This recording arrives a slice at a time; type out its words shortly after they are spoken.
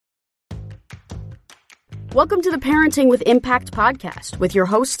Welcome to the Parenting with Impact podcast with your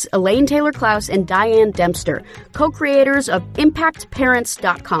hosts Elaine Taylor-Klaus and Diane Dempster, co-creators of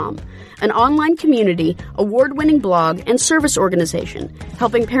ImpactParents.com, an online community, award-winning blog, and service organization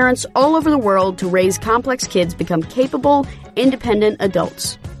helping parents all over the world to raise complex kids become capable, independent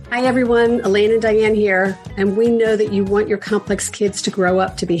adults. Hi, everyone. Elaine and Diane here. And we know that you want your complex kids to grow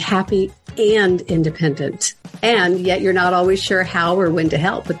up to be happy and independent. And yet you're not always sure how or when to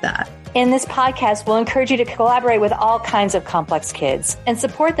help with that. In this podcast, we'll encourage you to collaborate with all kinds of complex kids and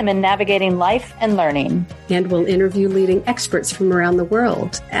support them in navigating life and learning. And we'll interview leading experts from around the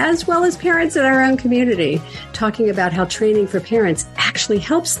world, as well as parents in our own community, talking about how training for parents actually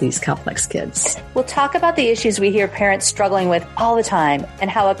helps these complex kids. We'll talk about the issues we hear parents struggling with all the time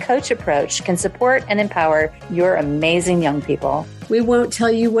and how a coach approach can support and empower your amazing young people. We won't tell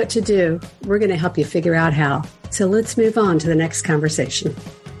you what to do. We're going to help you figure out how. So let's move on to the next conversation.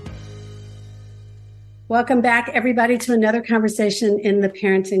 Welcome back, everybody, to another conversation in the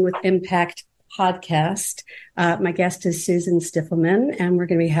Parenting with Impact podcast. My guest is Susan Stiffelman, and we're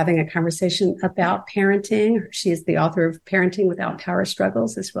going to be having a conversation about parenting. She is the author of Parenting Without Power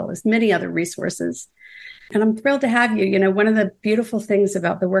Struggles, as well as many other resources. And I'm thrilled to have you. You know, one of the beautiful things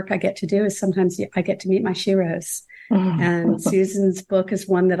about the work I get to do is sometimes I get to meet my sheroes. And Susan's book is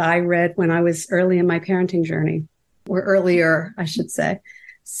one that I read when I was early in my parenting journey, or earlier, I should say.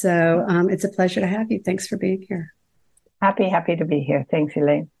 So it's a pleasure to have you. Thanks for being here. Happy to be here. Thanks,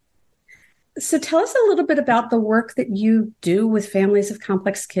 Elaine. So tell us a little bit about the work that you do with families of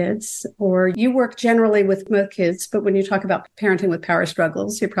complex kids, or you work generally with most kids, but when you talk about parenting with power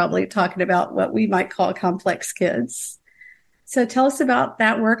struggles, you're probably talking about what we might call complex kids. So tell us about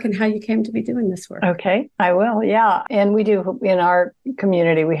that work and how you came to be doing this work. Okay, I will. Yeah. And we do, in our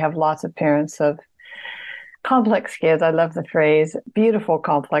community, we have lots of parents of complex kids. I love the phrase, beautiful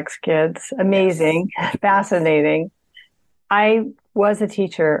complex kids, amazing, fascinating. I was a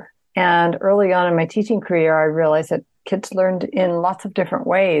teacher, and early on in my teaching career, I realized that kids learned in lots of different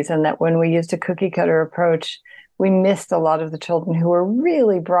ways, and that when we used a cookie cutter approach, we missed a lot of the children who were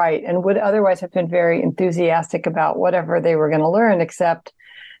really bright and would otherwise have been very enthusiastic about whatever they were going to learn, except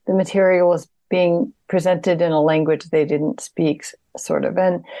the material was being presented in a language they didn't speak, sort of.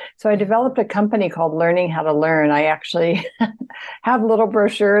 And so I developed a company called Learning How to Learn. I actually have little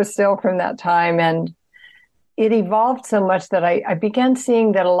brochures still from that time. And it evolved so much that I began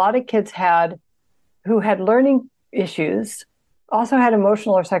seeing that a lot of kids who had learning issues also had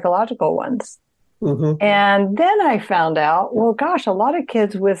emotional or psychological ones. Mm-hmm. And then I found out, well, gosh, a lot of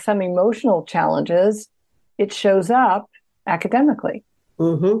kids with some emotional challenges, it shows up academically.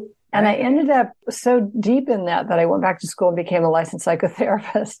 Mm-hmm. And I ended up so deep in that I went back to school and became a licensed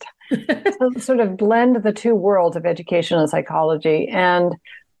psychotherapist. So sort of blend the two worlds of education and psychology. And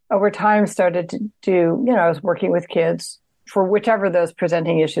over time started to do, I was working with kids for whichever those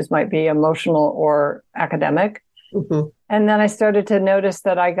presenting issues might be, emotional or academic. Mm-hmm. And then I started to notice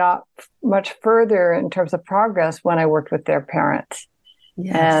that I got much further in terms of progress when I worked with their parents.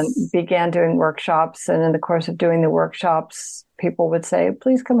 Yes. And began doing workshops. And in the course of doing the workshops, people would say,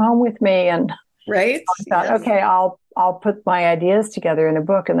 please come home with me. And right. I thought, yes. Okay, I'll put my ideas together in a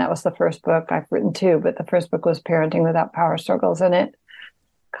book. And that was the first book. I've written two, but the first book was Parenting Without Power Struggles. And it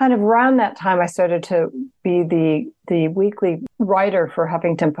kind of around that time, I started to be the weekly writer for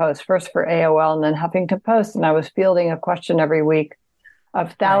Huffington Post, first for AOL and then Huffington Post. And I was fielding a question every week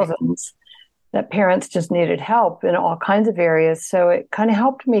of thousands that parents just needed help in all kinds of areas. So it kind of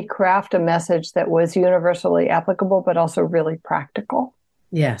helped me craft a message that was universally applicable, but also really practical.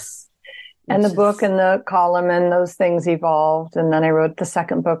 Yes. And the book and the column and those things evolved. And then I wrote the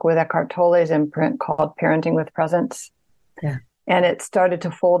second book with Eckhart Tolle's imprint called Parenting with Presence. Yeah. And it started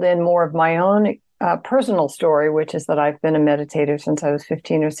to fold in more of my own personal story, which is that I've been a meditator since I was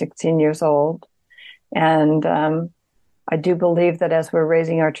 15 or 16 years old. And I do believe that as we're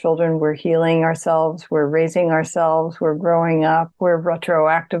raising our children, we're healing ourselves, we're raising ourselves, we're growing up, we're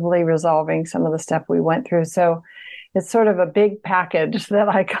retroactively resolving some of the stuff we went through. So it's sort of a big package that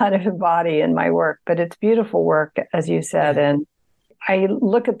I kind of embody in my work, but it's beautiful work, as you said. And I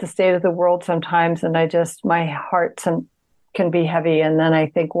look at the state of the world sometimes and my heart can be heavy. And then I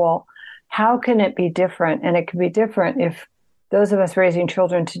think, well, how can it be different? And it can be different if those of us raising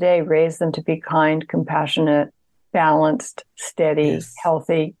children today raise them to be kind, compassionate, balanced, steady,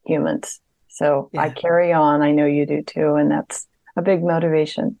 healthy humans. So I carry on. I know you do too. And that's a big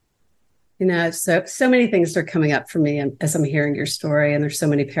motivation. So many things are coming up for me as I'm hearing your story, and there's so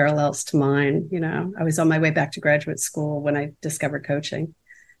many parallels to mine. I was on my way back to graduate school when I discovered coaching,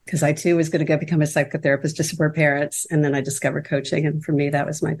 because I too was going to go become a psychotherapist to support parents. And then I discovered coaching. And for me, that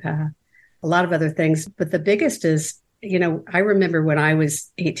was my path. a lot of other things. But the biggest is, I remember when I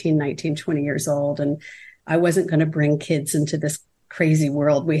was 18, 19, 20 years old, and I wasn't going to bring kids into this crazy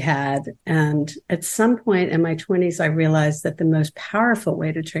world we had. And at some point in my 20s, I realized that the most powerful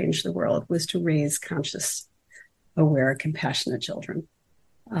way to change the world was to raise conscious, aware, compassionate children.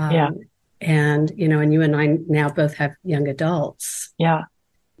 And, and you and I now both have young adults. Yeah.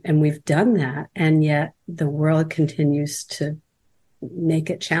 And we've done that. And yet the world continues to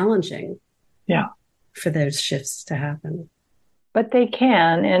make it challenging. Yeah. For those shifts to happen. But they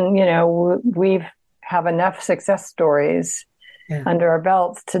can. And, we've have enough success stories under our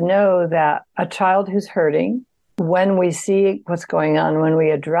belts to know that a child who's hurting, when we see what's going on, when we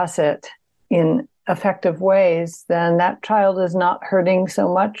address it in effective ways, then that child is not hurting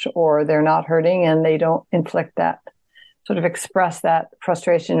so much, or they're not hurting and they don't inflict that, sort of express that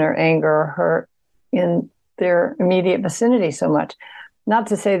frustration or anger or hurt in their immediate vicinity so much. Not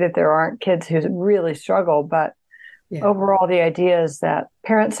to say that there aren't kids who really struggle, but overall the idea is that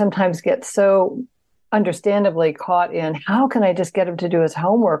parents sometimes get so understandably caught in, how can I just get him to do his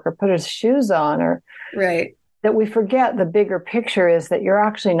homework or put his shoes on, or that we forget the bigger picture is that you're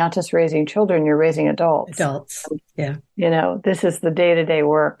actually not just raising children, you're raising adults. Yeah. This is the day-to-day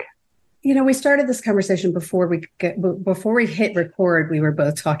work. We started this conversation before we hit record. We were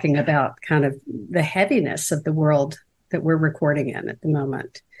both talking about kind of the heaviness of the world that we're recording in at the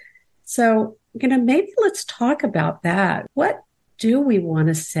moment. So, maybe let's talk about that. What do we want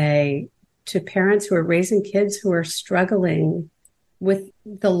to say to parents who are raising kids who are struggling with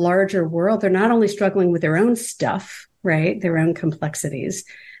the larger world? They're not only struggling with their own stuff, right? Their own complexities,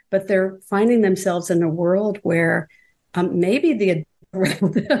 but they're finding themselves in a world where maybe the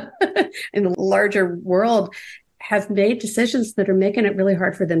in the larger world have made decisions that are making it really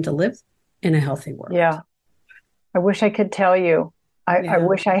hard for them to live in a healthy world. Yeah. I wish I could tell you. I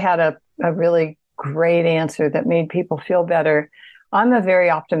wish I had a really great answer that made people feel better. I'm a very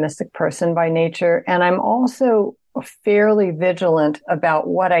optimistic person by nature, and I'm also fairly vigilant about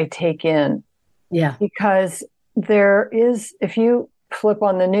what I take in. Yeah. Because there is, if you flip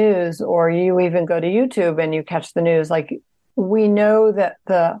on the news or you even go to YouTube and you catch the news, like, we know that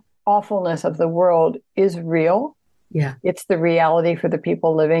the awfulness of the world is real. Yeah. It's the reality for the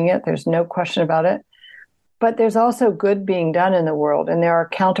people living it. There's no question about it. But there's also good being done in the world, and there are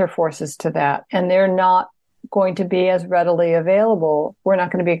counter forces to that, and they're not going to be as readily available. We're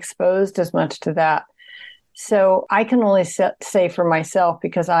not going to be exposed as much to that. So I can only say for myself,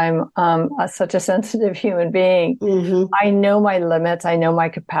 because I'm such a sensitive human being, I know my limits, I know my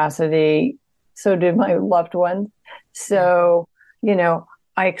capacity. So do my loved ones. So,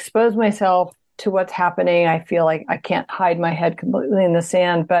 I expose myself to what's happening. I feel like I can't hide my head completely in the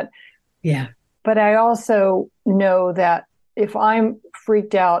sand, but I also know that if I'm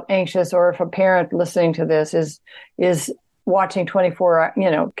freaked out, anxious, or if a parent listening to this is watching 24,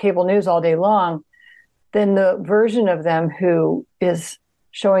 cable news all day long, then the version of them who is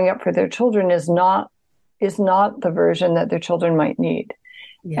showing up for their children is not the version that their children might need.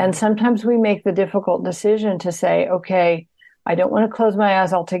 Yeah. And sometimes we make the difficult decision to say, okay, I don't want to close my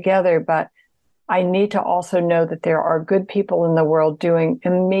eyes altogether, but I need to also know that there are good people in the world doing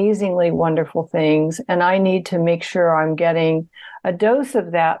amazingly wonderful things. And I need to make sure I'm getting a dose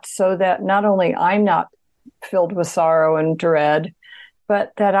of that, so that not only I'm not filled with sorrow and dread,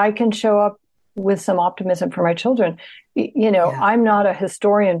 but that I can show up with some optimism for my children. I'm not a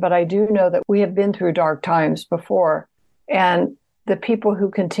historian, but I do know that we have been through dark times before. And the people who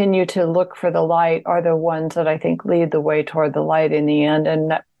continue to look for the light are the ones that I think lead the way toward the light in the end.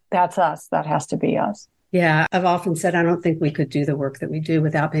 And that's us. That has to be us. Yeah. I've often said, I don't think we could do the work that we do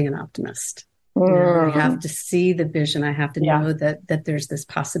without being an optimist. I have to see the vision. I have to know that there's this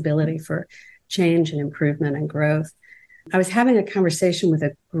possibility for change and improvement and growth. I was having a conversation with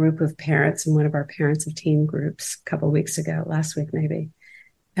a group of parents in one of our Parents of Teen groups a couple of weeks ago, last week maybe.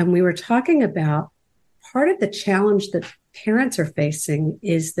 And we were talking about part of the challenge that parents are facing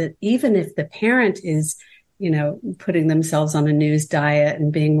is that even if the parent is, putting themselves on a news diet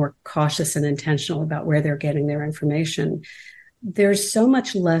and being more cautious and intentional about where they're getting their information, there's so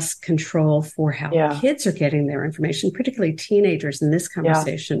much less control for how kids are getting their information, particularly teenagers in this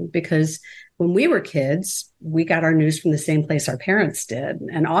conversation, because when we were kids, we got our news from the same place our parents did.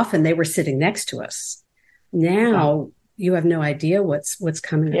 And often they were sitting next to us. Now you have no idea what's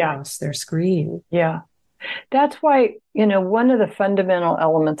coming across their screen. Yeah. That's why, one of the fundamental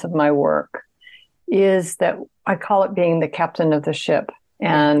elements of my work is that I call it being the captain of the ship.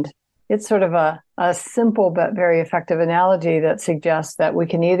 And it's sort of a simple but very effective analogy that suggests that we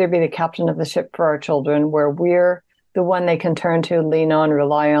can either be the captain of the ship for our children, where we're the one they can turn to, lean on,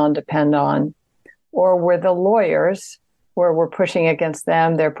 rely on, depend on. Or we're the lawyers, where we're pushing against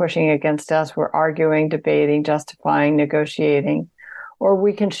them, they're pushing against us, we're arguing, debating, justifying, negotiating. Or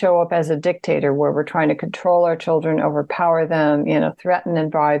we can show up as a dictator, where we're trying to control our children, overpower them, threaten and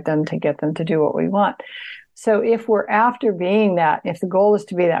bribe them to get them to do what we want. So if we're after being that, if the goal is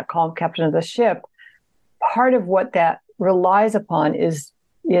to be that calm captain of the ship, part of what that relies upon is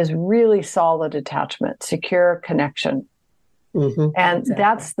really solid attachment, secure connection. Mm-hmm. And exactly.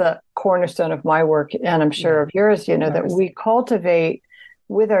 That's the cornerstone of my work, and I'm sure of yours, that we cultivate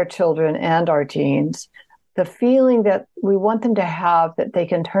with our children and our teens the feeling that we want them to have, that they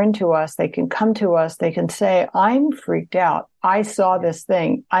can turn to us, they can come to us, they can say, I'm freaked out. I saw this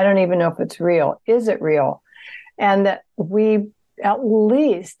thing. I don't even know if it's real. Is it real? And that we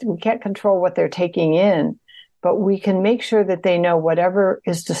can't control what they're taking in, but we can make sure that they know whatever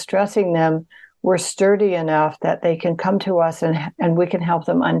is distressing them, we're sturdy enough that they can come to us and we can help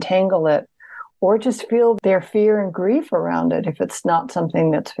them untangle it, or just feel their fear and grief around it if it's not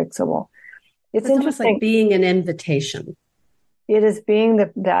something that's fixable. It's almost like being an invitation. It is being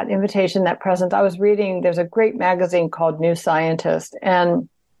that invitation, that presence. I was reading, there's a great magazine called New Scientist, and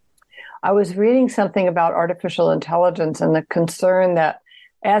I was reading something about artificial intelligence and the concern that,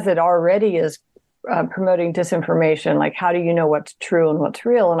 as it already is promoting disinformation, like how do you know what's true and what's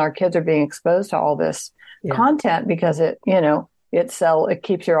real? And our kids are being exposed to all this content because it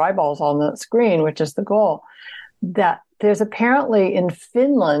keeps your eyeballs on the screen, which is the goal. That there's apparently in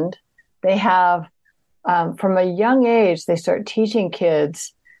Finland, they have from a young age, they start teaching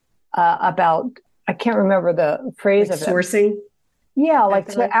kids about, I can't remember the phrase of it. Sourcing? Yeah, like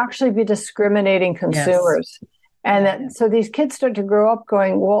to actually be discriminating consumers. Yes. And so these kids start to grow up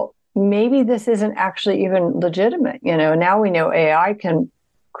going, well, maybe this isn't actually even legitimate. Now we know AI can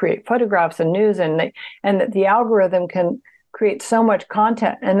create photographs and news, and that the algorithm can create so much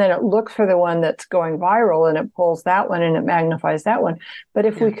content, and then it looks for the one that's going viral and it pulls that one and it magnifies that one. But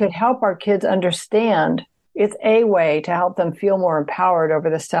if we could help our kids understand, it's a way to help them feel more empowered over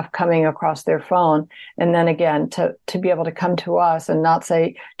the stuff coming across their phone. And then again, to be able to come to us and not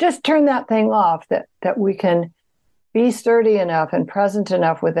say, just turn that thing off, that we can be sturdy enough and present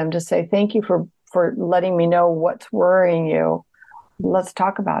enough with them to say, thank you for letting me know what's worrying you. Let's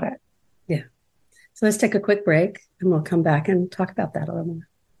talk about it. Yeah. So let's take a quick break and we'll come back and talk about that a little more.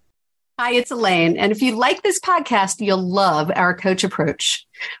 Hi, it's Elaine. And if you like this podcast, you'll love our coach approach.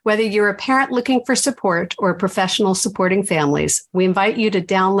 Whether you're a parent looking for support or a professional supporting families, we invite you to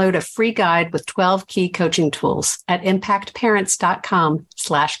download a free guide with 12 key coaching tools at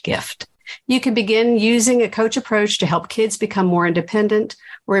impactparents.com/gift. You can begin using a coach approach to help kids become more independent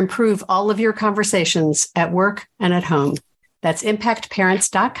or improve all of your conversations at work and at home. That's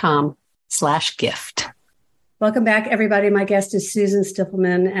impactparents.com/gift. Welcome back, everybody. My guest is Susan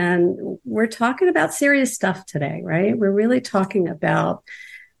Stiffelman, and we're talking about serious stuff today, right? We're really talking about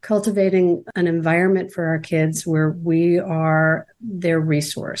cultivating an environment for our kids where we are their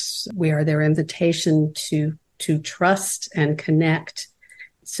resource. We are their invitation to trust and connect,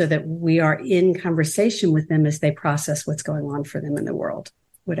 so that we are in conversation with them as they process what's going on for them in the world,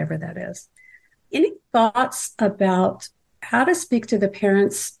 whatever that is. Any thoughts about how to speak to the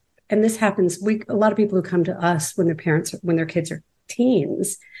parents? And this happens, a lot of people who come to us when their kids are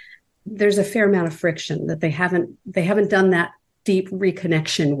teens, there's a fair amount of friction that they haven't done that deep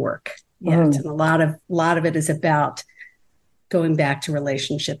reconnection work yet. And a lot of it is about going back to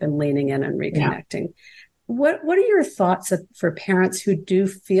relationship and leaning in and reconnecting. Yeah. What are your thoughts for parents who do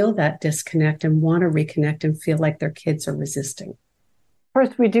feel that disconnect and want to reconnect and feel like their kids are resisting?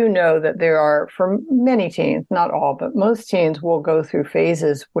 First, we do know that there are, for many teens, not all, but most teens will go through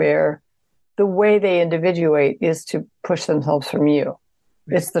phases where the way they individuate is to push themselves from you.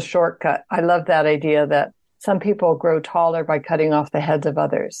 Right. It's the shortcut. I love that idea that some people grow taller by cutting off the heads of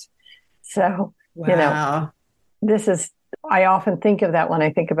others. So, wow. I often think of that when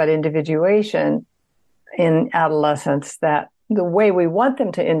I think about individuation in adolescence, that the way we want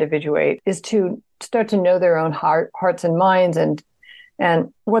them to individuate is to start to know their own hearts and minds and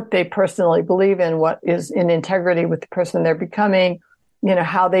what they personally believe in, what is in integrity with the person they're becoming,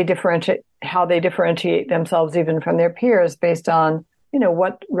 how they differentiate themselves even from their peers based on,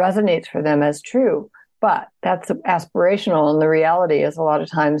 what resonates for them as true. But that's aspirational. And the reality is a lot of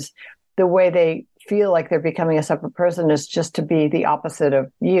times the way they feel like they're becoming a separate person is just to be the opposite of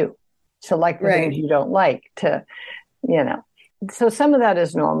you. To like the things you don't like, So some of that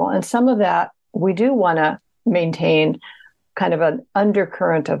is normal. And some of that we do want to maintain kind of an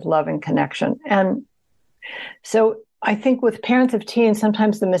undercurrent of love and connection. And so I think with parents of teens,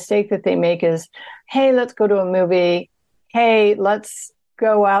 sometimes the mistake that they make is, hey, let's go to a movie. Hey, let's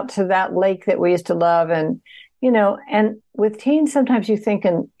go out to that lake that we used to love. And, and with teens, sometimes you think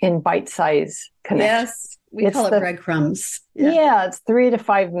in bite-size connections. Yes, we call it breadcrumbs. Yeah, it's 3 to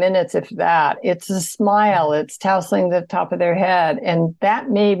 5 minutes, if that. It's a smile. It's tousling the top of their head. And that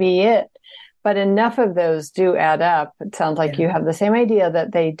may be it. But enough of those do add up. It sounds like you have the same idea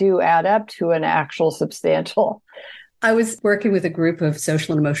that they do add up to an actual substantial. I was working with a group of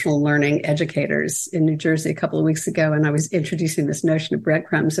social and emotional learning educators in New Jersey a couple of weeks ago, and I was introducing this notion of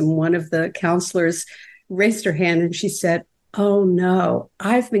breadcrumbs. And one of the counselors raised her hand and she said, oh no,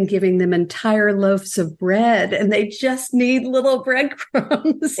 I've been giving them entire loaves of bread and they just need little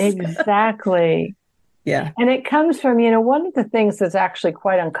breadcrumbs. Exactly. Yeah. And it comes from, one of the things that's actually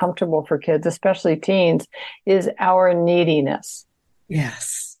quite uncomfortable for kids, especially teens, is our neediness.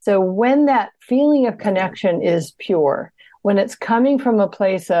 Yes. So when that feeling of connection is pure, when it's coming from a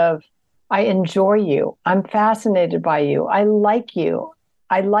place of, I enjoy you, I'm fascinated by you, I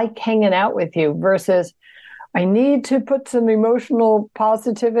like hanging out with you, versus I need to put some emotional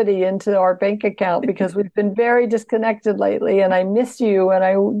positivity into our bank account because we've been very disconnected lately and I miss you and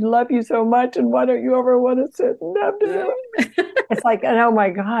I love you so much. And why don't you ever want to sit and have dinner? It's like, oh my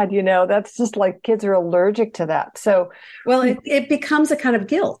God, that's just like kids are allergic to that. So, well, it becomes a kind of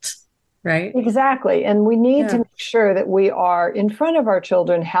guilt, right? Exactly. And we need to make sure that we are in front of our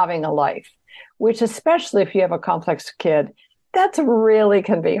children having a life, which especially if you have a complex kid, that's really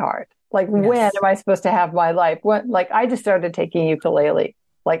can be hard. Like, when am I supposed to have my life? I just started taking ukulele.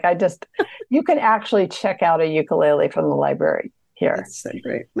 You can actually check out a ukulele from the library here. That's so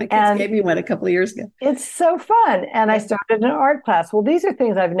great. My kids gave me one a couple of years ago. It's so fun. And I started an art class. Well, these are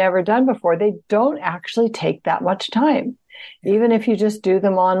things I've never done before. They don't actually take that much time. Even if you just do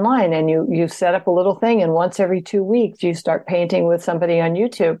them online and you set up a little thing and once every 2 weeks you start painting with somebody on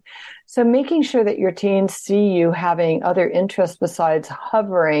YouTube. So making sure that your teens see you having other interests besides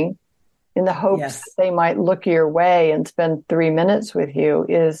hovering in the hopes that they might look your way and spend 3 minutes with you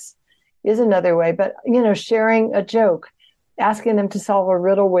is another way. But, sharing a joke, asking them to solve a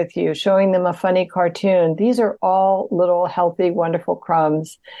riddle with you, showing them a funny cartoon. These are all little healthy, wonderful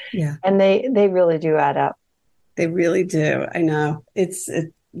crumbs. Yeah. And they really do add up. They really do. I know.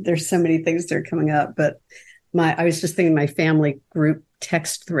 There's so many things that are coming up, but I was just thinking my family group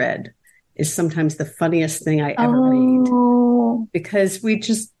text thread is sometimes the funniest thing I ever read, because we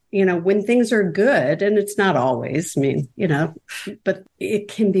just, when things are good, and it's not always, but it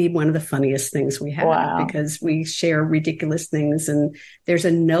can be one of the funniest things we have because we share ridiculous things and there's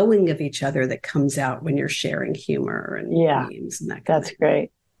a knowing of each other that comes out when you're sharing humor and memes and that kind of thing. That's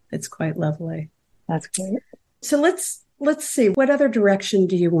great. It's quite lovely. That's great. So let's see, what other direction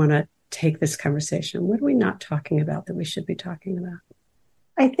do you want to take this conversation? What are we not talking about that we should be talking about?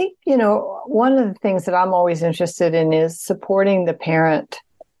 I think, one of the things that I'm always interested in is supporting the parent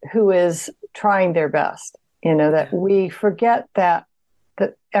who is trying their best, that we forget that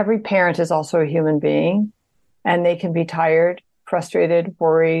every parent is also a human being and they can be tired, frustrated,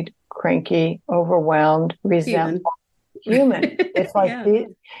 worried, cranky, overwhelmed, resentful. Human. It's like,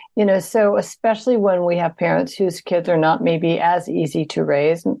 so especially when we have parents whose kids are not maybe as easy to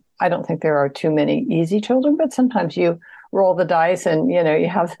raise. And I don't think there are too many easy children, but sometimes you roll the dice and, you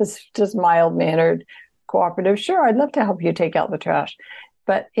have this just mild-mannered, cooperative, sure, I'd love to help you take out the trash.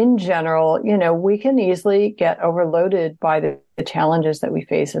 But in general, we can easily get overloaded by the challenges that we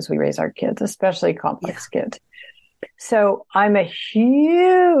face as we raise our kids, especially complex kids. So I'm a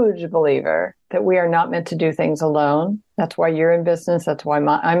huge believer that we are not meant to do things alone. That's why you're in business. That's why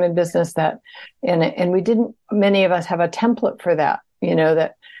I'm in business. And many of us have a template for that,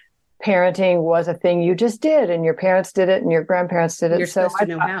 that parenting was a thing you just did and your parents did it and your grandparents did it. You're supposed to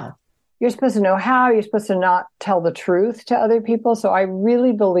know how. You're supposed to know how. You're supposed to not tell the truth to other people. So I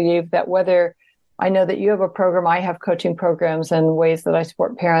really believe that I know that you have a program, I have coaching programs and ways that I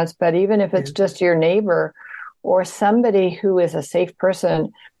support parents, but even if it's just your neighbor or somebody who is a safe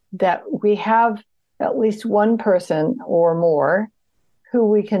person, that we have at least one person or more who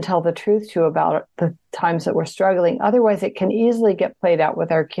we can tell the truth to about the times that we're struggling. Otherwise, it can easily get played out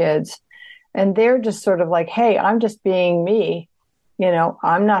with our kids. And they're just sort of like, hey, I'm just being me.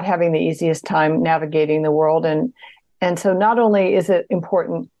 I'm not having the easiest time navigating the world. And so not only is it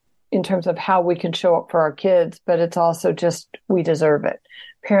important in terms of how we can show up for our kids, but it's also just, we deserve it.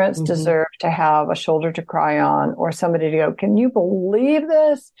 Parents deserve to have a shoulder to cry on or somebody to go, can you believe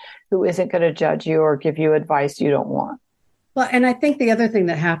this? Who isn't going to judge you or give you advice you don't want. Well, and I think the other thing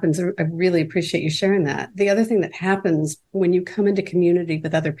that happens, I really appreciate you sharing that. The other thing that happens when you come into community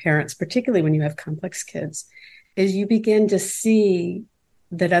with other parents, particularly when you have complex kids, is you begin to see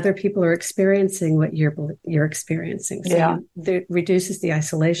that other people are experiencing what you're experiencing. So it reduces the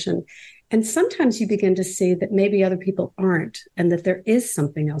isolation. And sometimes you begin to see that maybe other people aren't, and that there is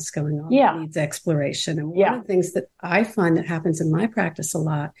something else going on that needs exploration. And one of the things that I find that happens in my practice a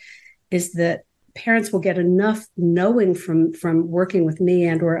lot is that parents will get enough knowing from working with me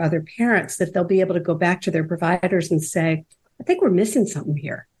and or other parents that they'll be able to go back to their providers and say, I think we're missing something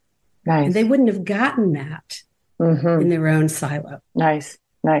here. Nice. And they wouldn't have gotten that in their own silo. Nice.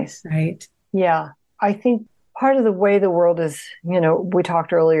 Right. Yeah. I think part of the way the world is, we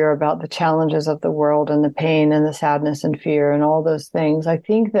talked earlier about the challenges of the world and the pain and the sadness and fear and all those things. I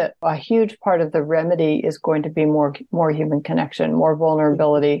think that a huge part of the remedy is going to be more human connection, more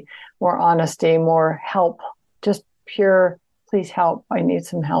vulnerability, more honesty, more help, just pure, please help. I need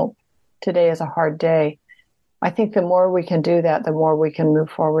some help. Today is a hard day. I think the more we can do that, the more we can move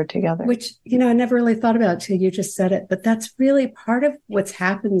forward together. Which, I never really thought about till you just said it, but that's really part of what's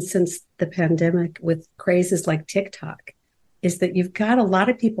happened since the pandemic with crazes like TikTok, is that you've got a lot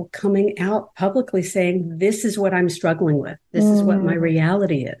of people coming out publicly saying, this is what I'm struggling with. This is what my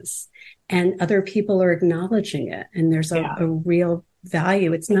reality is. And other people are acknowledging it. And there's a real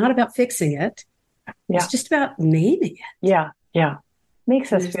value. It's not about fixing it. It's just about naming it. Yeah.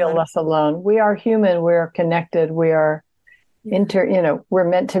 Makes us feel less alone. We are human. We are connected. We are we're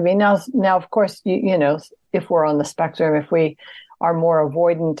meant to be. Now, of course, if we're on the spectrum, if we are more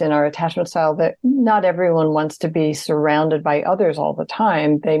avoidant in our attachment style, that not everyone wants to be surrounded by others all the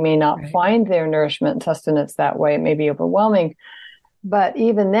time. They may not find their nourishment and sustenance that way. It may be overwhelming. But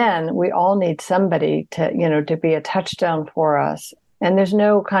even then, we all need somebody to be a touchdown for us. And there's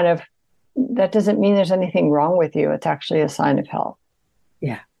no that doesn't mean there's anything wrong with you. It's actually a sign of health.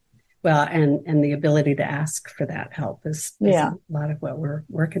 Yeah. Well, and the ability to ask for that help is a lot of what we're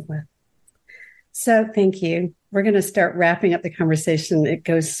working with. So thank you. We're going to start wrapping up the conversation. It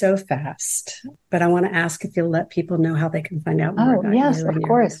goes so fast, but I want to ask if you'll let people know how they can find out more about you and of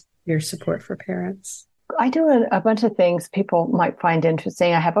course. Your support for parents. I do a bunch of things people might find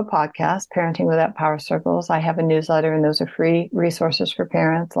interesting. I have a podcast, Parenting Without Power Circles. I have a newsletter, and those are free resources for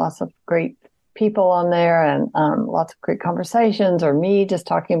parents. Lots of great people on there, and lots of great conversations, or me just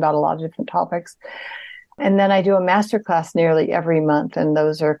talking about a lot of different topics. And then I do a masterclass nearly every month, and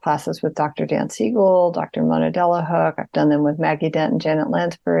those are classes with Dr. Dan Siegel, Dr. Mona Delahooke. I've done them with Maggie Dent and Janet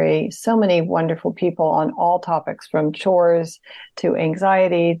Lansbury. So many wonderful people on all topics, from chores to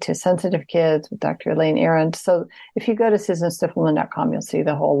anxiety to sensitive kids, with Dr. Elaine Arendt. So if you go to SusanStiffelman.com, you'll see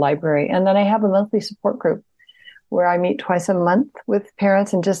the whole library. And then I have a monthly support group where I meet twice a month with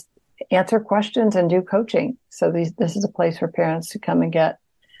parents and just answer questions and do coaching. So this is a place for parents to come and get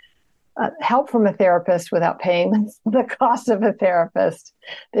help from a therapist without paying the cost of a therapist.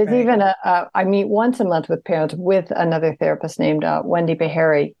 There's even I meet once a month with parents with another therapist named Wendy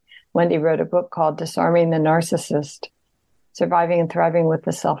Beharry. Wendy wrote a book called Disarming the Narcissist, Surviving and Thriving with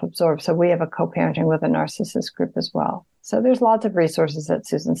the Self-Absorbed. So we have a co-parenting with a narcissist group as well. So there's lots of resources at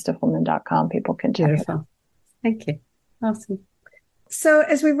SusanStiffelman.com. People can check it out. Thank you. Awesome. So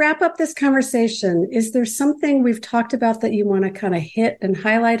as we wrap up this conversation, is there something we've talked about that you want to kind of hit and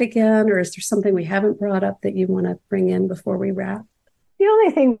highlight again? Or is there something we haven't brought up that you want to bring in before we wrap? The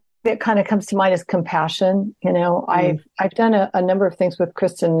only thing that kind of comes to mind is compassion. I've done a number of things with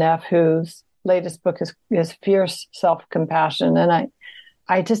Kristen Neff, whose latest book is Fierce Self-Compassion. And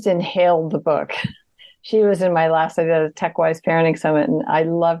I just inhaled the book. She was in my last, I did a TechWise Parenting Summit, and I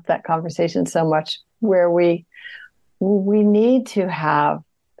loved that conversation so much, where we need to have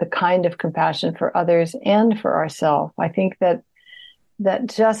the kind of compassion for others and for ourselves. I think that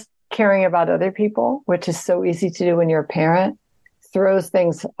just caring about other people, which is so easy to do when you're a parent, throws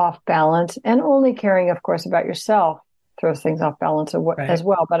things off balance. And only caring, of course, about yourself throws things off balance as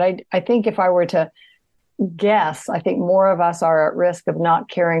well. But I think if I were to guess, I think more of us are at risk of not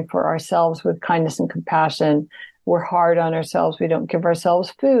caring for ourselves with kindness and compassion. We're hard on ourselves. We don't give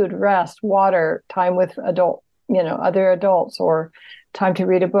ourselves food, rest, water, time with other adults, or time to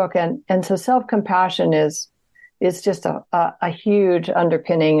read a book. And so self-compassion is just a huge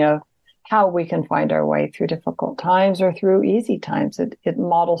underpinning of how we can find our way through difficult times or through easy times. It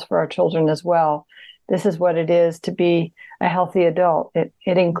models for our children as well. This is what it is to be a healthy adult. It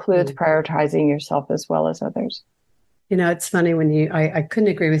includes prioritizing yourself as well as others. It's funny I couldn't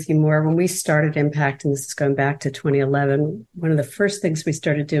agree with you more. When we started Impact, and this is going back to 2011, one of the first things we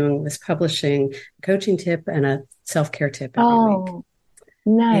started doing was publishing a coaching tip and a self-care tip every week.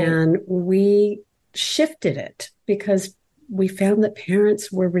 Nice. And we shifted it because we found that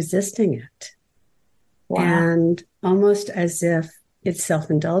parents were resisting it. Wow. And almost as if it's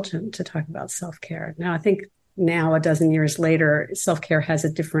self-indulgent to talk about self-care. Now, I think now, a dozen years later, self-care has a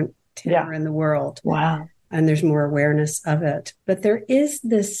different tenor in the world. Wow. And there's more awareness of it. But there is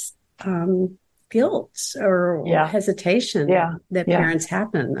this guilt or hesitation that parents have.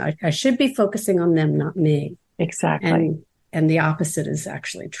 I should be focusing on them, not me. Exactly. And the opposite is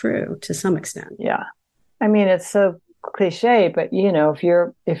actually true to some extent. Yeah. I mean, it's so cliche, but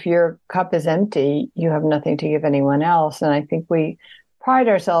if your cup is empty, you have nothing to give anyone else. And I think we pride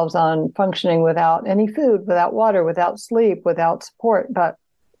ourselves on functioning without any food, without water, without sleep, without support, but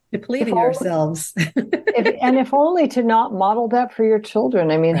depleting ourselves. if only to not model that for your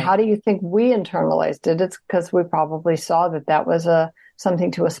children. I mean, How do you think we internalized it? It's because we probably saw that was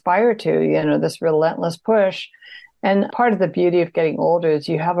something to aspire to, this relentless push. And part of the beauty of getting older is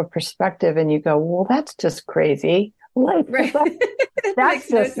you have a perspective and you go, well, that's just crazy. Like, that's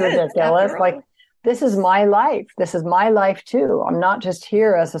just ridiculous. Like, this is my life. This is my life too. I'm not just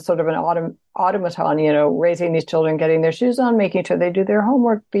here as a sort of an automaton, raising these children, getting their shoes on, making sure they do their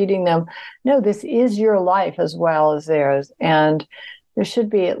homework, feeding them. No, this is your life as well as theirs. And there should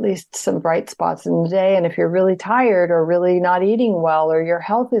be at least some bright spots in the day. And if you're really tired or really not eating well or your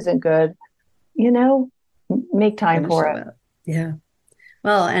health isn't good, make time for it. Yeah.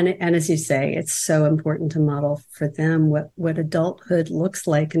 Well, and as you say, it's so important to model for them what adulthood looks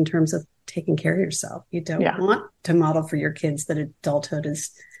like in terms of taking care of yourself. You don't want to model for your kids that adulthood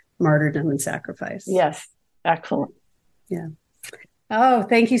is martyrdom and sacrifice. Yes. Excellent. Yeah. Oh,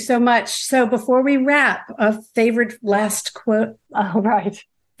 thank you so much. So before we wrap, a favorite last quote. Oh, right.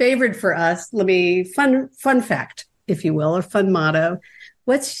 Favorite for us. Fun fact, if you will, or fun motto.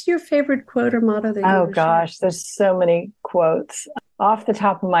 What's your favorite quote or motto that you gosh, there's so many quotes. Off the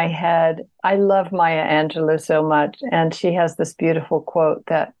top of my head, I love Maya Angelou so much. And she has this beautiful quote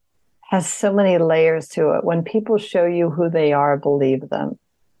that has so many layers to it. When people show you who they are, believe them.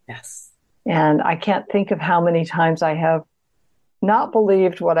 Yes. And I can't think of how many times I have not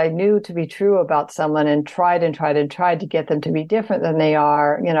believed what I knew to be true about someone and tried to get them to be different than they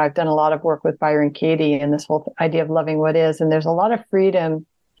are. I've done a lot of work with Byron Katie and this whole idea of loving what is. And there's a lot of freedom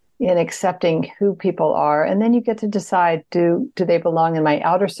in accepting who people are. And then you get to decide, do they belong in my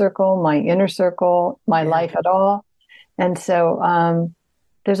outer circle, my inner circle, my life at all? And so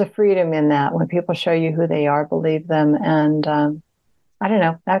there's a freedom in that. When people show you who they are, believe them. And I don't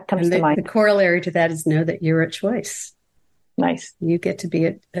know, that comes to mind. The corollary to that is know that you're at choice. Nice. You get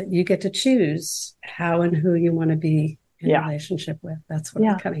to choose how and who you want to be in relationship with. That's what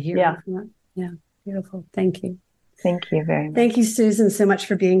I kind of hear. Yeah. Beautiful. Thank you. Thank you very much. Thank you, Susan, so much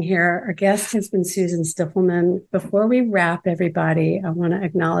for being here. Our guest has been Susan Stiffelman. Before we wrap, everybody, I want to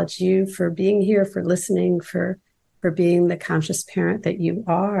acknowledge you for being here, for listening, for being the conscious parent that you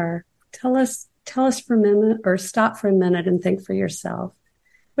are. Tell us for a minute, or stop for a minute and think for yourself.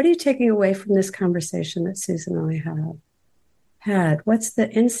 What are you taking away from this conversation that Susan and I have had? What's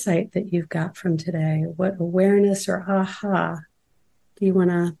the insight that you've got from today? What awareness or aha do you want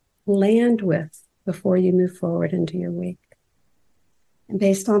to land with before you move forward into your week? And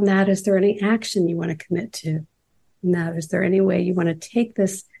based on that, is there any action you want to commit to? And that, is there any way you want to take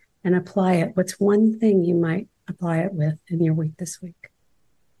this and apply it? What's one thing you might apply it with in your week this week?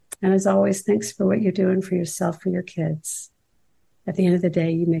 And as always, thanks for what you're doing for yourself, for your kids. At the end of the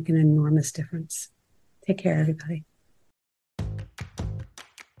day, you make an enormous difference. Take care, everybody.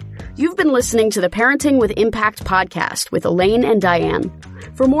 You've been listening to the Parenting with Impact podcast with Elaine and Diane.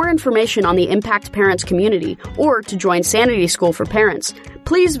 For more information on the Impact Parents community or to join Sanity School for Parents,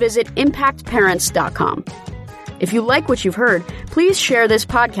 please visit impactparents.com. If you like what you've heard, please share this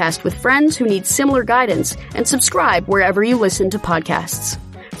podcast with friends who need similar guidance and subscribe wherever you listen to podcasts.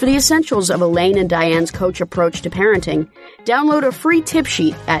 For the essentials of Elaine and Diane's coach approach to parenting, download a free tip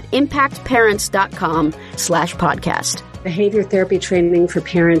sheet at impactparents.com/podcast. Behavior therapy training for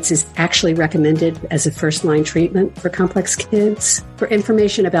parents is actually recommended as a first-line treatment for complex kids. For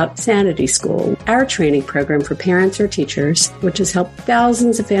information about Sanity School, our training program for parents or teachers, which has helped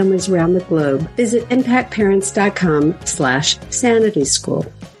thousands of families around the globe, visit impactparents.com/Sanity School.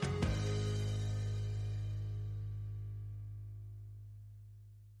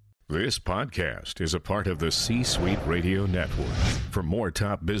 This podcast is a part of the C-Suite Radio Network. For more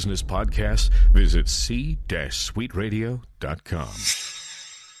top business podcasts, visit c-suiteradio.com.